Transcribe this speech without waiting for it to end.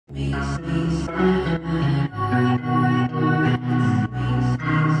Over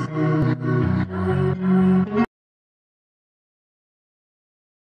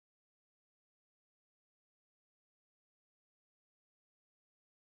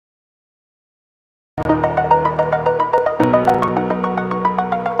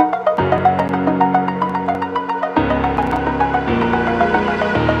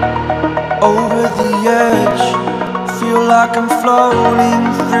the edge, feel like I'm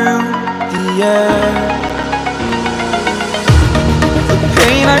floating through the air. The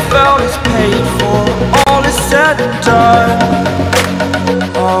pain I felt is paid for, all is said and done.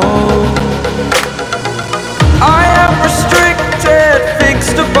 Oh, I am restricted,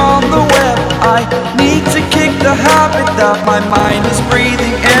 fixed upon the web. I need to kick the habit that my mind is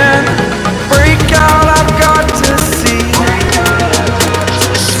breathing in. Break out, I've got to see.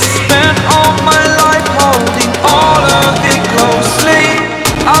 Spent all my life holding all of it closely.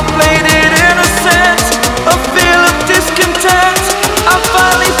 I played it innocent, a feel of discontent. I'm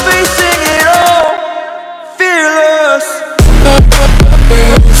finally facing it all, fearless.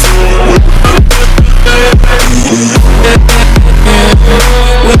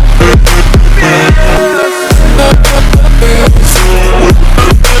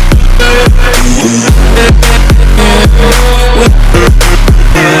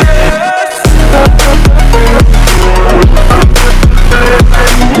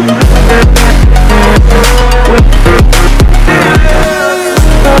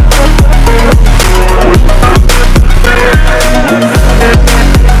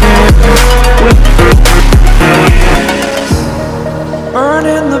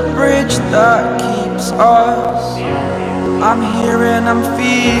 Burning the bridge that keeps us. I'm here and I'm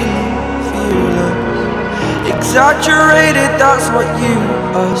feeling fearless. Exaggerated, that's what you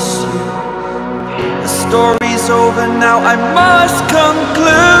assume. The story's over now, I must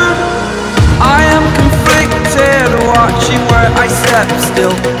conclude. I am conflicted, watching where I step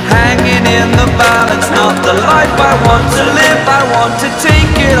still, hanging in the balance. Not the life I want to live, I want to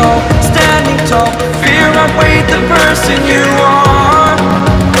take it all. Standing tall, fear outweighed the person you are.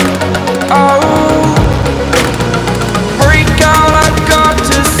 Oh, break out, I've got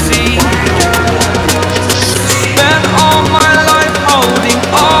to see. Spent all my life holding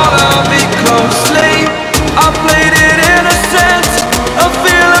all of it closely. I played it innocent, a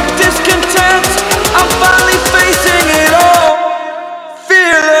feel of discontent. I'm finally facing it all,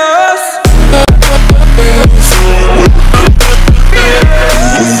 fearless.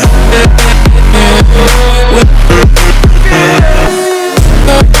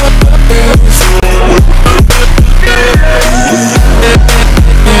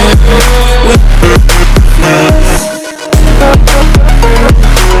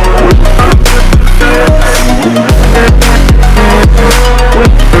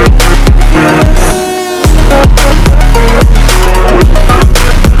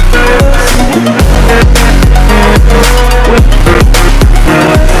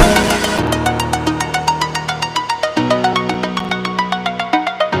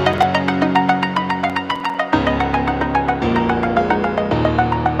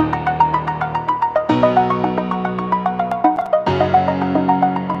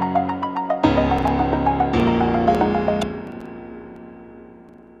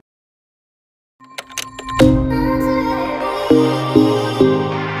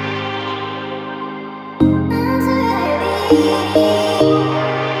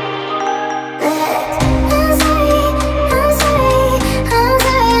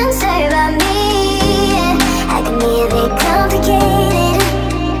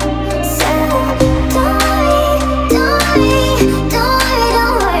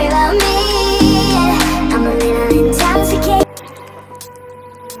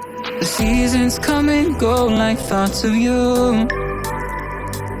 Thoughts of you,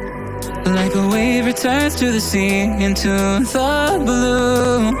 like a wave returns to the sea, into the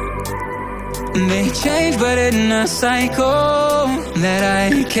blue. They change but in a cycle that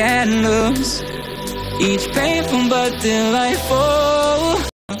I can't lose. Each painful but delightful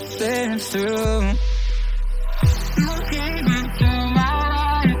lives through. Looking into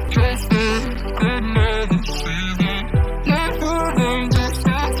my eyes, twisted, could never see me. Not moving, just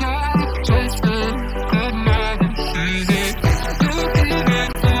twisted, could never see me. Looking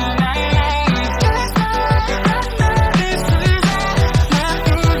into my eyes,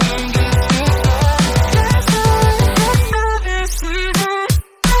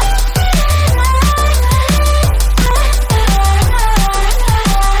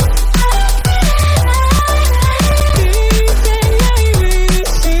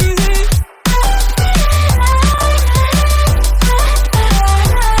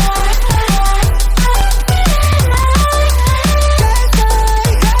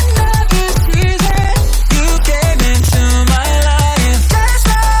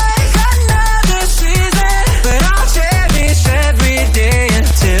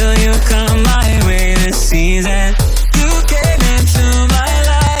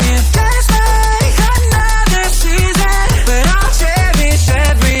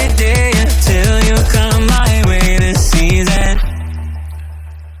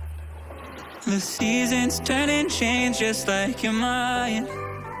 just like your mind.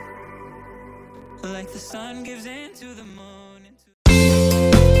 Like the sun gives into the moon.